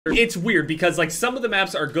It's weird because like some of the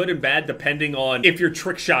maps are good and bad depending on if you're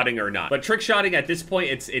trickshotting or not. But trickshotting at this point,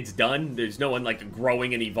 it's done. There's no one like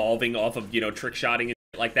growing and evolving off of, you know, trickshotting and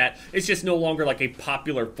like that. It's just no longer like a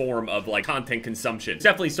popular form of like content consumption. There's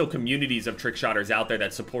definitely still communities of trickshotters out there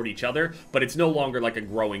that support each other, but it's no longer like a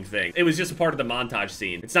growing thing. It was just a part of the montage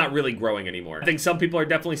scene. It's not really growing anymore. I think some people are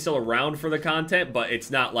definitely still around for the content, but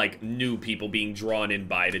it's not like new people being drawn in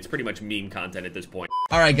by it. It's pretty much meme content at this point.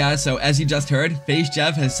 Alright guys, so as you just heard, FaZe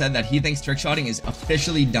Jev has said that he thinks trickshotting is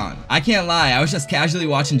officially done. I can't lie, I was just casually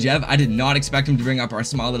watching Jev. I did not expect him to bring up our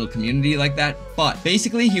small little community like that, but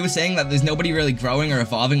basically he was saying that there's nobody really growing or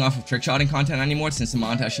evolving off of trickshotting content anymore since the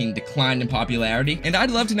montage scene declined in popularity, and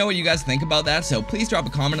I'd love to know what you guys think about that, so please drop a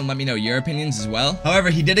comment and let me know your opinions as well. However,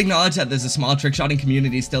 he did acknowledge that there's a small trickshotting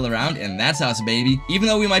community still around, and that's us, baby. Even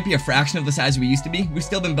though we might be a fraction of the size we used to be, we've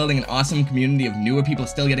still been building an awesome community of newer people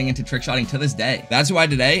still getting into trickshotting to this day. That's why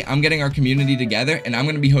today, I'm getting our community together, and I'm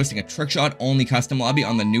going to be hosting a trickshot only custom lobby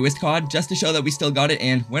on the newest COD, just to show that we still got it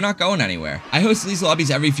and we're not going anywhere. I host these lobbies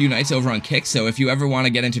every few nights over on Kick, so if you ever want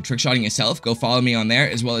to get into trickshotting yourself, go follow me on there,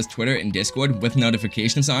 as well as Twitter and Discord with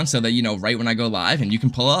notifications on so that you know right when I go live and you can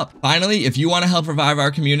pull up. Finally, if you want to help revive our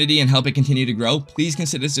community and help it continue to grow, please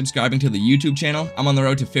consider subscribing to the YouTube channel. I'm on the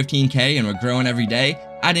road to 15K and we're growing every day.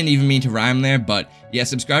 I didn't even mean to rhyme there, but yeah,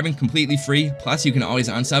 subscribing completely free, plus you can always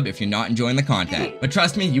unsub if you're not enjoying the content. But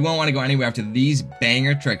trust me, you won't want to go anywhere after these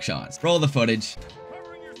banger trick shots. Roll the footage.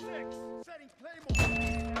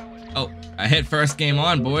 Oh, I hit first game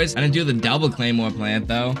on, boys. I didn't do the double claymore plant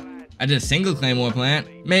though. I did a single claymore plant.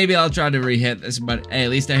 Maybe I'll try to re-hit this, but hey, at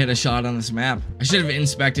least I hit a shot on this map. I should have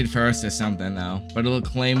inspected first or something though. But a little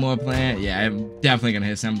claymore plant, yeah, I'm definitely gonna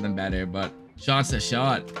hit something better, but shot's a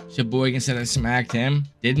shot. Shaboy consider smacked him.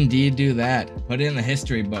 Did indeed do that. Put it in the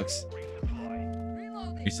history books.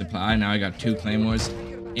 Resupply, now I got 2 claymores.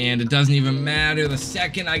 And it doesn't even matter. The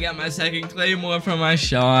second I get my second claymore from my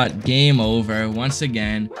shot, game over. Once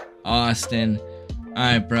again, Austin.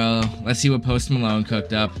 Alright, bro. Let's see what Post Malone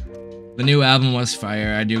cooked up. The new album was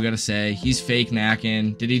fire, I do gotta say. He's fake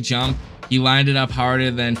knacking. Did he jump? He lined it up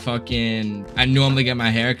harder than fucking I normally get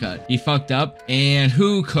my haircut. He fucked up. And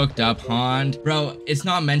who cooked up? Hond? Bro, it's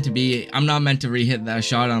not meant to be. I'm not meant to re-hit that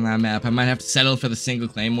shot on that map. I might have to settle for the single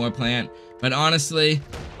claymore plant. But honestly,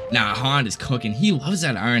 nah, Hond is cooking. He loves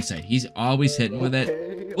that iron sight. He's always hitting with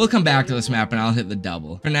it. We'll come back to this map and I'll hit the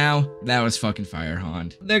double. For now, that was fucking fire,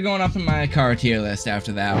 Hond. They're going up in my car tier list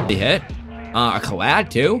after that. He hit? A collat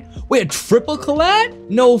too? Wait, a triple collat?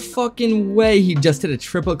 No fucking way he just hit a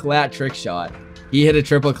triple collat trick shot. He hit a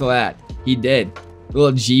triple collat. He did. A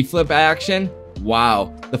little G-flip action.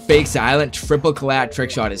 Wow. The fake silent triple collat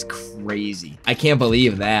trick shot is crazy. I can't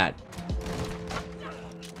believe that.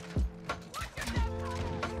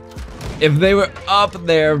 If they were up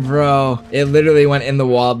there, bro. It literally went in the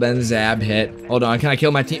wall, then Zab hit. Hold on, can I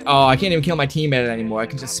kill my team? Oh, I can't even kill my teammate anymore. I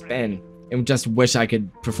can just spin. And just wish I could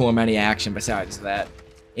perform any action besides that.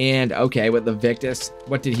 And okay, with the Victus,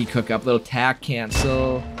 what did he cook up? Little tack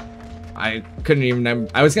cancel. I couldn't even remember.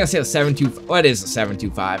 I was gonna say a 7-2. What is a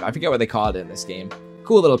 7-2-5? I forget what they called it in this game.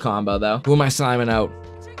 Cool little combo though. Who am I sliming out?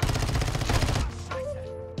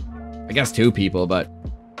 I guess 2 people, but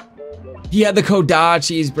he had the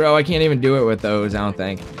Kodachis, bro. I can't even do it with those. I don't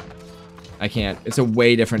think. I can't. It's a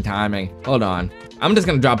way different timing. Hold on. I'm just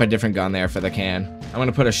gonna drop a different gun there for the can. I'm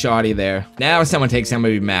gonna put a shotty there. Now if someone takes, I'm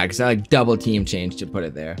gonna be mad because I like double team change to put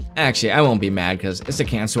it there. Actually, I won't be mad because it's a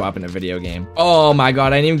can swap in a video game. Oh my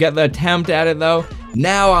god, I didn't even get the attempt at it though.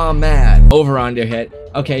 Now I'm mad. Over under hit.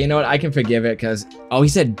 Okay, you know what? I can forgive it because oh, he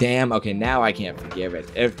said damn. Okay, now I can't forgive it.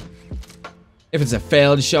 If it's a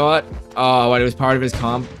failed shot. Oh, what, it was part of his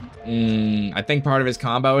comp. I think part of his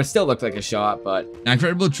combo. It still looked like a shot, but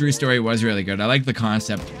Incredible True Story was really good. I like the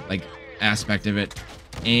concept, like aspect of it.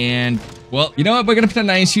 And well, you know what? We're gonna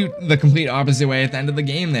pretend I shoot the complete opposite way at the end of the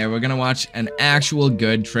game there. We're gonna watch an actual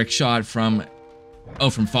good trick shot from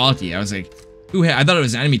Faulty. I was like, who hit? I thought it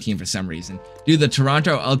was enemy team for some reason. Dude, the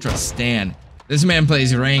Toronto Ultra Stan. This man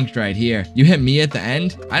plays ranked right here. You hit me at the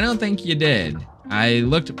end? I don't think you did. I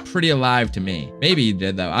looked pretty alive to me. Maybe you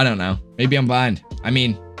did though. I don't know. Maybe I'm blind. I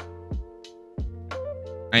mean,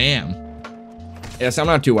 I am. Yes, I'm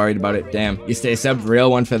not too worried about it. Damn, you stay sub,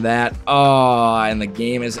 real one for that. Oh, and the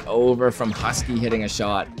game is over from Husky hitting a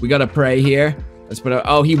shot. We gotta pray here. Let's put a,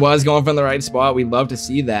 oh, he was going from the right spot. We'd love to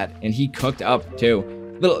see that. And he cooked up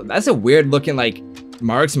too. That's a weird looking like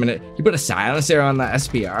marksman. He put a silencer on the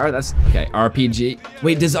SPR. That's okay. RPG.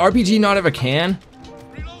 Wait, does RPG not have a can?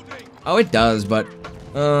 Oh, it does, but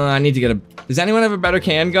I need to get a, does anyone have a better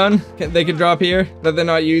can gun they could drop here that they're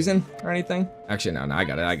not using or anything? Actually, no, I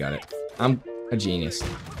got it. I'm a genius.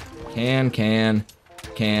 Can.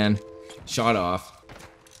 Can. Shot off.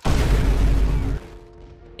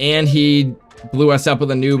 And he blew us up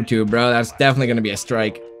with a noob tube, bro. That's definitely gonna be a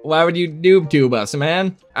strike. Why would you noob tube us,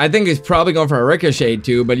 man? I think he's probably going for a ricochet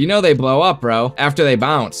tube, but you know they blow up, bro, after they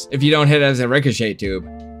bounce. If you don't hit it as a ricochet tube.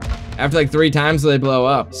 After like 3 times, they blow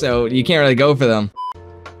up. So you can't really go for them.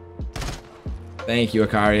 Thank you,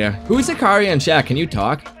 Akaria. Who's Akaria in chat? Can you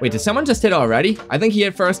talk? Wait, did someone just hit already? I think he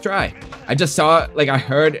hit first try. I just saw, like, I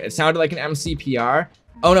heard, it sounded like an MCPR.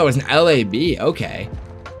 Oh no, it was an LAB. Okay.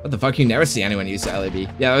 What the fuck? You never see anyone use the LAB.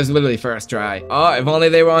 Yeah, that was literally first try. Oh, if only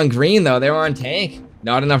they were on green, though. They were on tank.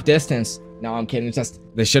 Not enough distance. No, I'm kidding. It's just,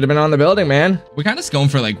 they should have been on the building, man. We're kind of just going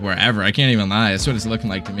for, like, wherever. I can't even lie. That's what it's looking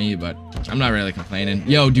like to me, but I'm not really complaining.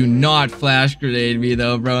 Yo, do not flash grenade me,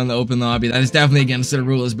 though, bro, in the open lobby. That is definitely against the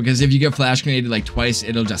rules, because if you get flash grenaded, like, twice,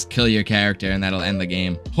 it'll just kill your character, and that'll end the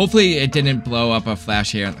game. Hopefully, it didn't blow up a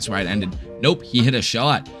flash here, and that's where it ended. Nope, he hit a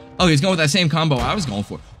shot. Oh, he's going with that same combo I was going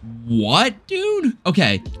for. What, dude?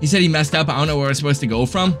 Okay, he said he messed up. I don't know where we're supposed to go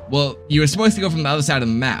from. Well, you were supposed to go from the other side of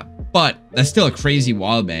the map. But that's still a crazy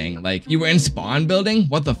wall bang. Like, you were in spawn building?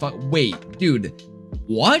 What the fuck? Wait, dude.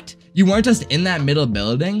 What? You weren't just in that middle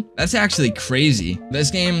building? That's actually crazy. This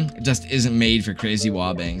game just isn't made for crazy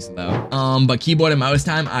wall bangs, though. But keyboard and mouse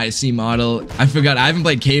time, IC model. I forgot, I haven't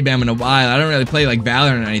played K-Bam in a while. I don't really play, like,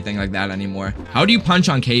 Valorant or anything like that anymore. How do you punch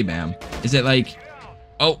on K-Bam? Is it, like...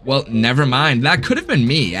 Oh, well, never mind. That could have been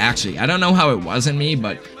me, actually. I don't know how it wasn't me,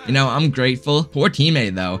 but, you know, I'm grateful. Poor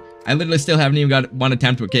teammate, though. I literally still haven't even got 1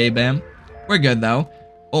 attempt with K-Bam. We're good, though.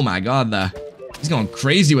 Oh my god, he's going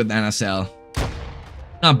crazy with NSL.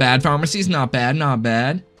 Not bad, pharmacies. Not bad, not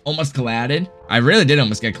bad. Almost collided. I really did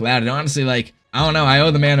almost get collided. Honestly, like, I don't know. I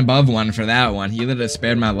owe the man above one for that one. He literally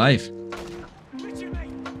spared my life.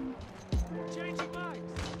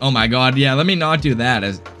 Oh my god, yeah, let me not do that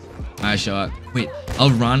as my shot. Wait,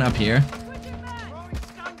 I'll run up here.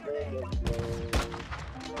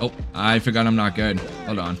 Oh, I forgot I'm not good.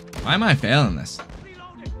 Hold on. Why am I failing this?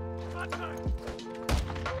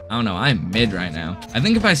 I don't know. I'm mid right now. I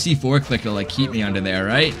think if I C4 click, it'll like keep me under there,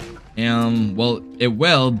 right? Well, it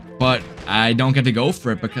will, but I don't get to go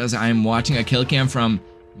for it because I'm watching a kill cam from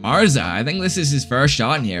Marza. I think this is his first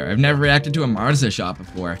shot in here. I've never reacted to a Marza shot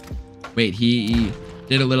before. Wait, he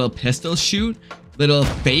did a little pistol shoot. Little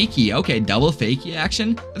fakie. Okay, double fakie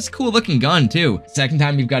action. That's a cool looking gun too. Second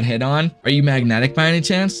time you've got hit on. Are you magnetic by any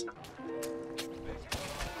chance?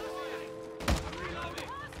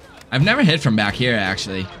 I've never hit from back here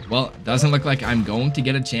actually. Well, doesn't look like I'm going to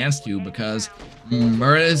get a chance to because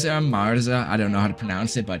Marza, I don't know how to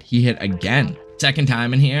pronounce it, but he hit again. Second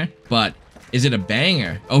time in here, but is it a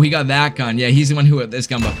banger? Oh, he got that gun. Yeah, he's the one who hit this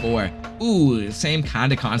gun before. Ooh, same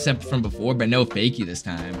kind of concept from before, but no fakie this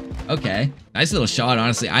time. Okay, nice little shot,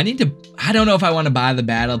 honestly. I don't know if I want to buy the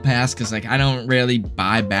battle pass, because, like, I don't really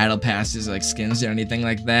buy battle passes, like, skins or anything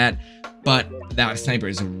like that. But that sniper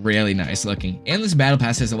is really nice looking. And this battle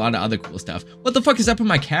pass has a lot of other cool stuff. What the fuck is up with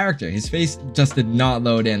my character? His face just did not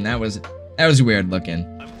load in. That was weird looking.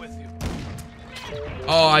 I'm with you.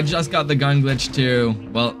 Oh, I just got the gun glitch too.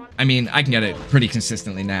 Well, I mean, I can get it pretty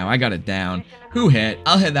consistently now. I got it down. Who hit?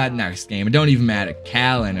 I'll hit that next game. It don't even matter.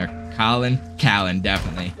 Callan or Colin? Callan,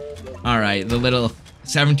 definitely. Alright, the little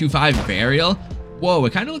 725 burial. Whoa,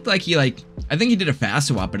 it kind of looked like he, like, I think he did a fast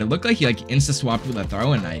swap, but it looked like he, like, insta-swapped with a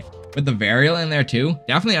throwing knife. With the varial in there too,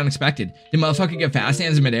 definitely unexpected. Did motherfucker get fast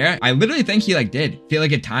hands in midair? I literally think he like did. Feel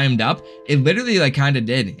like it timed up. It literally like kind of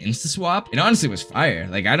did. Insta swap. It honestly was fire.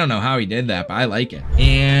 Like I don't know how he did that, but I like it.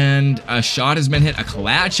 And a shot has been hit. A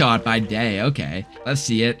collab shot by Day. Okay, let's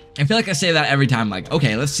see it. I feel like I say that every time. Like,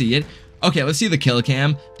 okay, let's see it. Okay, let's see the kill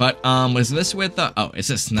cam. But was this with the? Oh,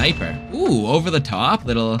 it's a sniper. Ooh, over the top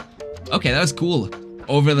little. Okay, that was cool.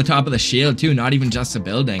 Over the top of the shield too, not even just a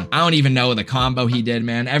building. I don't even know the combo he did,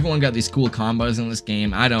 man. Everyone got these cool combos in this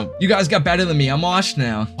game. I don't. You guys got better than me. I'm washed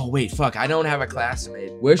now. Oh wait, fuck. I don't have a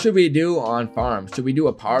classmate. Where should we do on farm? Should we do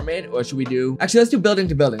apartment or should we do? Actually, let's do building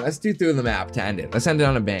to building. Let's do through the map to end it. Let's end it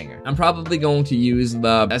on a banger. I'm probably going to use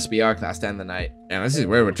the SBR class to end the night. And this is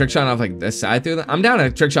where we're trick shot off like this side through the. I'm down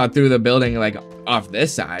to trick shot through the building like off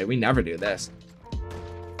this side. We never do this.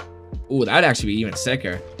 Ooh, that'd actually be even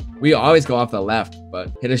sicker. We always go off the left,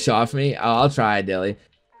 but hit a shot for me. I'll try it, Dilly.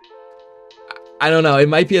 I don't know. It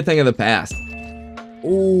might be a thing of the past.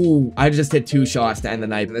 Ooh, I just hit 2 shots to end the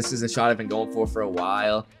night. This is a shot I've been going for a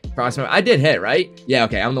while. I did hit, right? Yeah,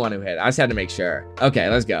 okay. I'm the one who hit. I just had to make sure. Okay,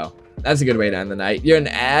 let's go. That's a good way to end the night. You're an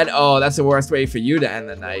ad? Oh, that's the worst way for you to end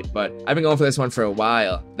the night. But I've been going for this one for a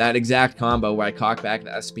while. That exact combo where I cock back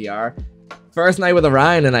the SPR. First night with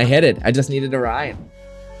Orion and I hit it. I just needed Orion.